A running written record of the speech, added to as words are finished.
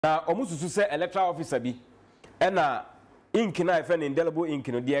na omususu se electoral officer bi na ink na ife ne indelible ink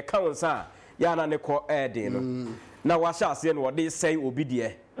no de account a ya na ne ko ede no na wa sha ase no de say obi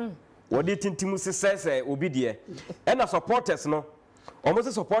de wodi tintimu sesese obi de na supporters no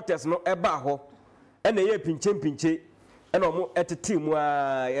omusu supporters no eba ho na ye pinche na omu etete mu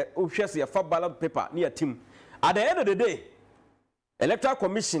a ohwese ya fa ballot paper na ya tim at the end of the day electoral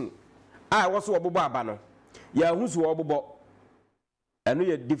commission was obobo aba no ya husu obobo eno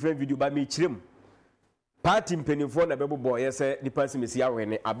ye different video ba me chirem party mpenifo na bebobo ye se the person mesi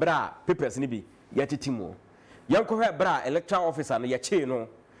awene abra papers ni bi ya titimu yanko hwe bra electoral officer no ya che no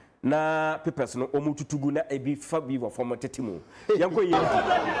na papers no omututugu na ebi fa bi wo form titimu yanko ye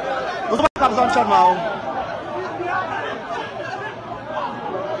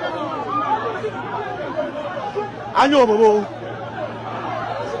anyo bobo.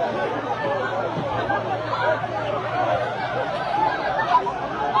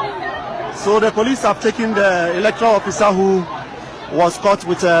 So the police have taken the electoral officer who was caught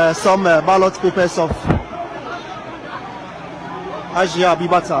with some ballot papers of Ajia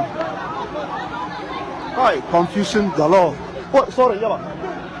Bibata. Hi, confusion galore. Oh, sorry, yeah.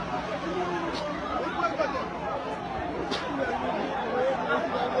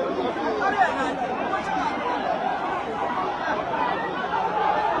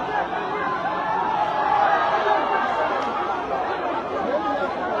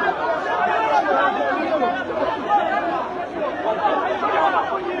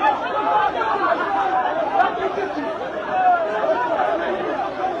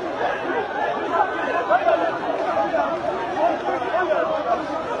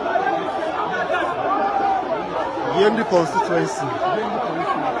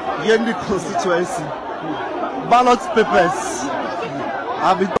 Yendi constituency. Ballot papers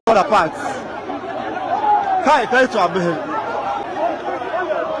have been torn apart. Kai to Abehe.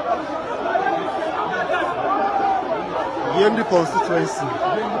 Yendi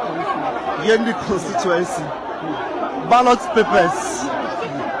constituency. Ballot papers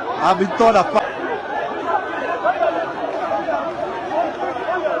have been torn apart.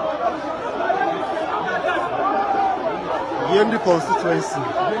 Yendi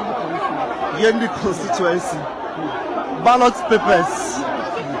constituency. Ballot papers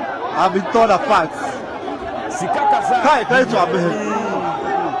have been torn apart. Kai to Abehe.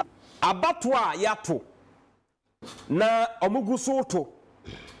 Abatwa yato na omuguso to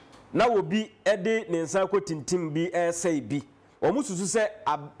na obi ede ne nsa ko tintim bi say bi omususu se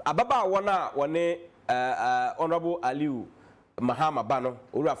ababa wona wone honorable Aliu Mahama Bano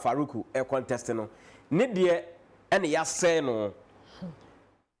Ura Faruku contest no ne de ene ya say no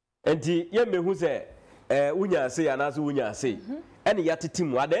enti ye mehu se unya say anaso unya say ene ya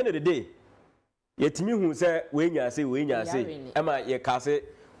tetimu at the end of the day yetimi hu se we nya say ema ye kase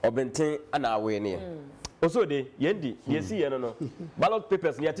obenten ana we ne also de Yendi yesi ye no ballot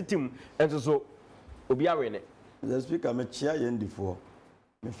papers ne yatitim enso so obi awe ne the speaker me chia Yendi for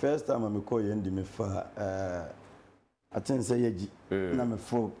me first time me call Yendi me fa aten say yeji na me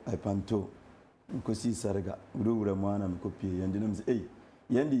fo ipanto nkosi sarga wura mu ana me kopie Yendi na me say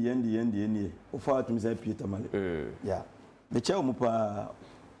Yendi o fa atum say Peter Male yeah me chia mu pa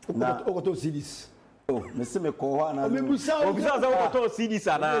na okoto CDs oh me se me ko ho na obisa za okoto CDs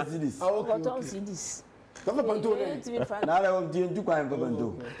ana okoto CDs Kafa panto na ala o di nju kwa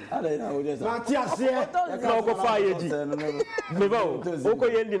panto ala na o jesa na ti ase na oko fa yeji me ba oko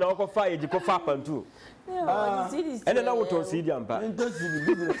Yendi na oko fa yeji ko fa panto ene na woto CD ampa ento CD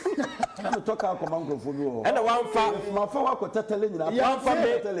business na toka akoma nkrofo bi wo ene wanfa ma fa wa ko tetele nyina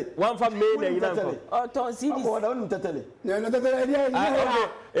wanfa me na yina nko to CD ko da won tetele na tetele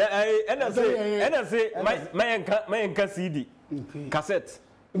ene se mayenka CD cassette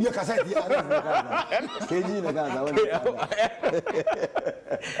Mia cassette ya keji na gaza won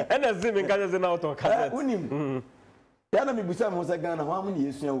ene se me kaje na auto cassette unim ya na mi busa mo se Ghana ho am ni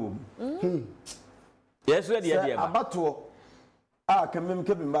yesua wo yesu de de ba abato a kamem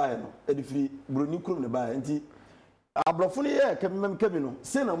kebi mbae no edi firi broni krom ne bae nti abrofo ne ye kamem kebi no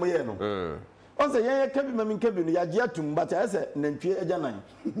se na mo ye no on se ye kebi mem kebi no ya je atum bata ese nantwie agya nan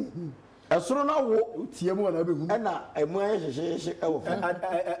esoro na wo tie mu na behu na emu hyehyehye e wo fa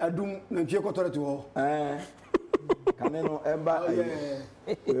adum nantwie kotorete ho kaneno eba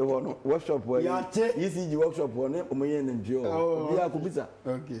we wo no workshop wo ECG workshop wo ne omoye nantwie o bi akubisa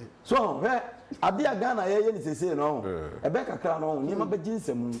okay so he ade Ghana ye ni sese no ebe kakra no ni ma beji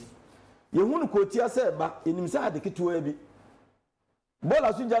nsem ye hunu ko tia se ba enim se ade ketewa bi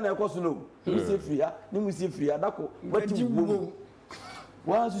bola sunja na ekoso no ni se fria ni mu se fria dako bati wo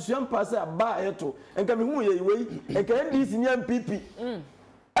wa susuam passe aba eto enka me hu ye we enka NDC ni NPP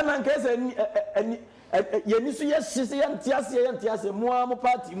ana nka ese yeni so yentiase mo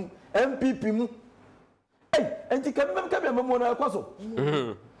party mu NPP mu enti kamem mo na kwaso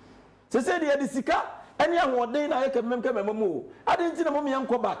se de sika ene ahoden na kamem mo ade nti na mo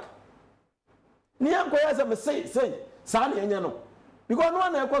yanko back ni yanko ya se me say sa na enya no because no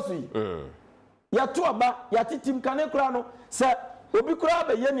na kwaso yi ya to aba ya titim kane kura no se obi kura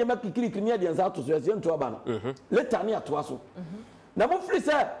ba ye niam kikirikiri ne de nsa to so ye nto aba no later na ya to aso na mo free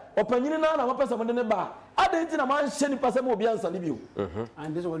say opanyini na mo pesa mo de ne ba ade nti na man hye ni pesa mo obi ansa ne biu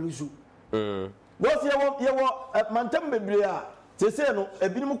and this one lusu Boss ye mantem bebre a sese no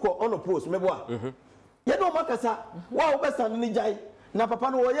ebinim ko on post mebo a ye no makasa wa wo besan ni jai na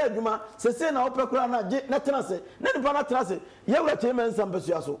papa no wo ye adwuma sese na wo pekura na je na tenase na nipa na tenase ye wura cheme nsam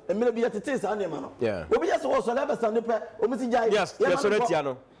besua so emire bi ye tete sa ne ma no obi ye so wo so le besan ne pe o mi ti jai yes so retia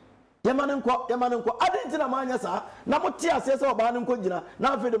no ye ma ne nko ade nti na ma anya sa na mo ti ase se oba ne nko gina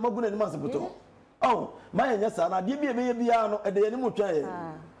na afi de maguna ni masepoto oh ma anya sa na de bi e be ya no e de ye ni mo twa ye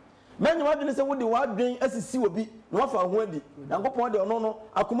menye wadwene se wodi wadwen asisi obi na wafa ho adi yankopon de ono no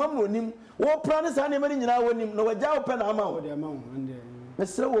akomam no onim wo pra ne sa ne mari nyina wonim na wagya wo pe na ama wo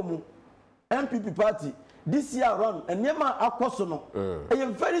mesre wo mu NPP party this year run enema akoso no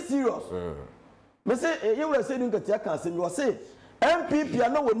very serious me say ye wura se din katia kan asem wo say NPP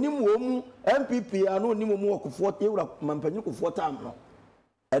ana wonim wo mu NPP ana onim mu okofo ye wura mampanyi kofo tam no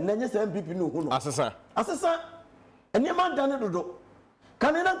enenye se NPP no hu no asesa enema dane dodo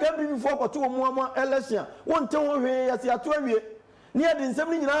kanina ka bi before ko to mo mo election wonte ho hwe ya se ato awie ni ade nsem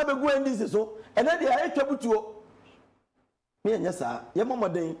ni nyina begu ndisi so ene de ya etwa butuo me nya sa ye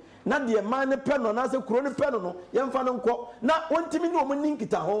momoden na de man ne pe no na se kuro ne pe no ye mfa no nko na wontimi ni omo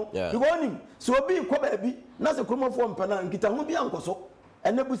ninkita ho because onim so obi ko ba bi na se kuro mo fo mpa na nkita ho bi ankoso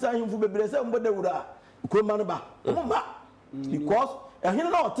ene busa himfu bebre se mbo da wura kuro ma no ba omo ba because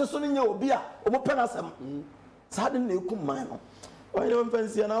ehine na oteso ne nya obi a omo pe na asem sa de na ekum man no why don't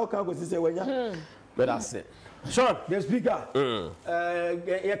fancy now can say wanya but that's it Sean the speaker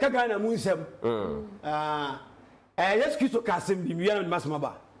ya kaka na munsem yes kiso kasem bi miya na masama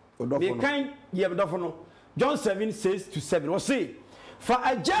ba me kan ye dofo no John 7:6-7 o say fa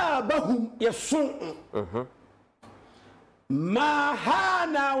ajabahum yasun ma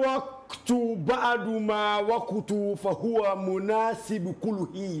hana waqtu ba'du ma waqtu fa huwa munasib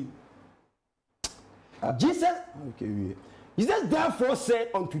kulhi Jesus Jesus therefore said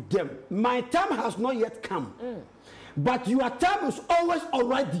unto them, my time has not yet come, but your time is always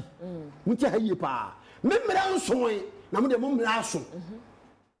already.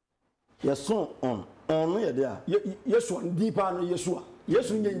 Yes, on yes, one deeper, Yeshua. Yes,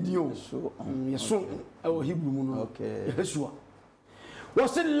 Yendi, our Hebrew, okay, Yeshua.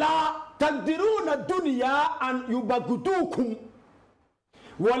 Was it la Tandiruna Dunia and Yubagudukum?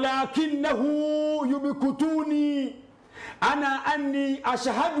 Walakinahu Yubikutuni. Ana anni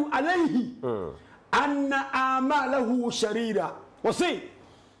ashhadu alayhi anna amalahu sharira wasi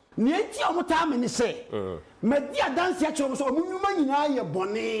ni enti omota me ni se madi adanse a choro so omunuma nyina ye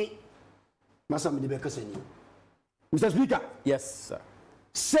bone masa me de be kasani Mr. Speaker yes sir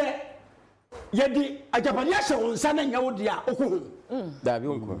se yedi ajapani ahye wonsa na nya wodi a okohu da bi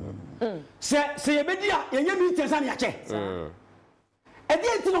onko se ye bedi a ye mi tesa na yache edi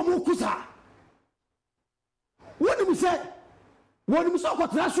enti no mu kusa woni mi so ko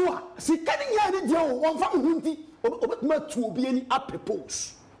trasua sikani nya ni dia won fa mu hunti obetuma tu obi ani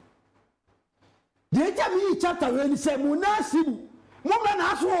apepos de ja mi chapter we ni se munasibu mo mra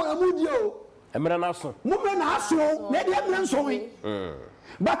na aso amu dia o emra na aso mo mra na aso na de emra nso we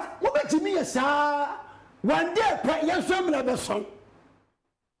but mo betimi yesa one day pa yeso emra be so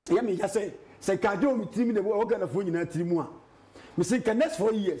ye mi ya say kajo mi timi de wo gana fo nyina tiri mu a mi say ka next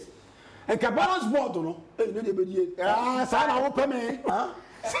 4 years and ka balance board no no dey be die sa na wo peme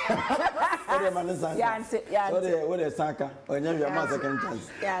what the saka onye we ma second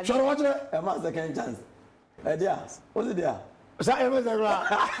chance so what the ma second chance dia what's it there sa e me zagra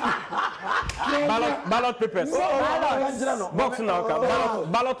ballot papers box now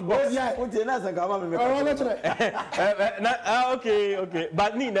ballot box o na saka ma me okay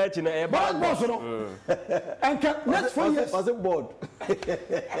but ni na chi na ballot box no and next 4 years was it board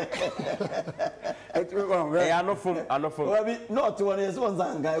anofum obi not one is one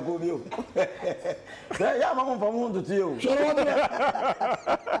zanga go bi o ya ma mo fam ho to you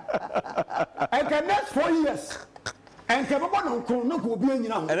and next 4 years and ke baba no ko no ko bi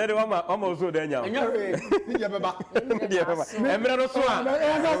anyina ho ene de mama so de anya enya we ni je baba emre no so a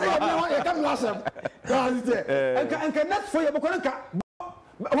ya kam lasem and next 4 years bako nka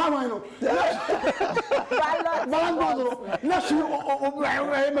Why no? Ballot. Let's see.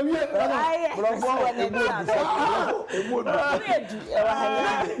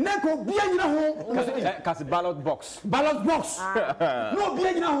 Kasi ballot box. Ballot box. No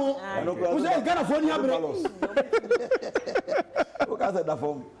be na ho. Who's Ghana for ni abre? O ka se da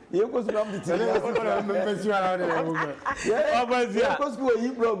form. Ye ko su na mo titi. Obazia. Ko su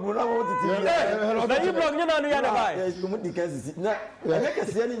yi blog mo na mo titi. Na yi blog ni na no ya na bai. Yes, ko mo di kan sisi. Na e ka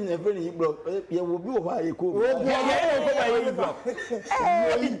se ni na fe ni yi blog. Ye wo bi wo ba ye ko. Ye ko ba yi blog.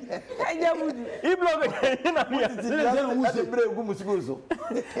 Yi blog ni na ya. Titi mo se bre gu mo sigo so.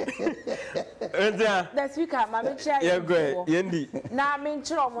 Enzia. The speaker ma me chia. Ye go Yendi. Na me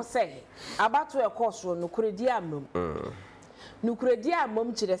nchiro mo say abato e course no kuredi amam. No kuredi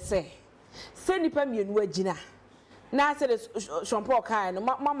amam kire say. Se nipa mienu agina. Na se de shompo kai no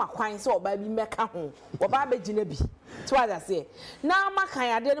mama kwan se oba bi meka ho. Oba ba gina bi. To what I say. Na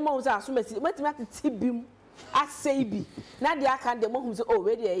makan ade no mo say asomasi. Matimi atiti bim. Asei bi. Na de aka de mo hu se oh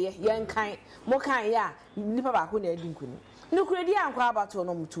we de ye nkan. Mo kan ya nipa ba ko na adi nkuni. No kuredi ankwa abato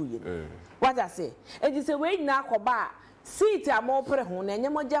no mtu ye. What I say. E di se we nyina akoba seat amo pre ho na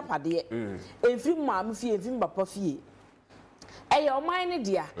enyemo japade. Enfiri maam fie enfiri papa fie. Eye oman ne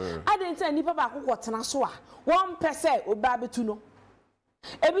dia adentia nipa ba akokọ tena so a won pese oba betu no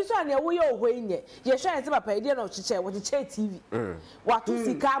ebi so na wo ye ohwenye ye hwe ente papa ide na ochiche wo chiche TV watu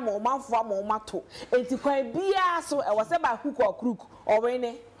sika ma omanfo ama omato enti kwan bia so e wo se ba hook crook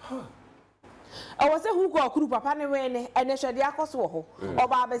owene e wo se hook crook papa ne wene ene hwede akoso wo ho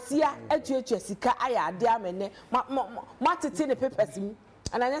oba abesia atuatua sika aya ade amene matete ne papers mu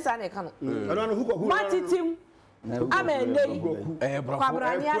ananya sa na e ka no matete Amen.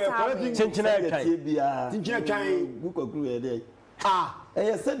 Kwabrani asa. Chinchina tie bia. Chinchina kan gukokuru ye dey.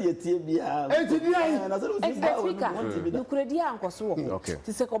 Eh said ye tie bia. Enti bia. Na say o si ba no kuredi ankoso wo.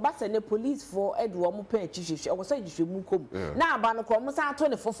 Ti se ko ba se ne police for edu o mo pa chihwehwe. O ko say hwehwe mu kom. Na aba no ko mo sa to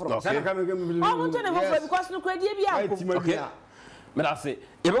ne foforo. O mo to ne foforo because no kuredi bia anko. Okay. Melase,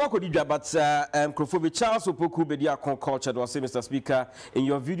 you could do but Crofobia Charles Opoku Bedia Culture, Mr. Speaker, in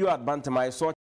your video at Bantama, I saw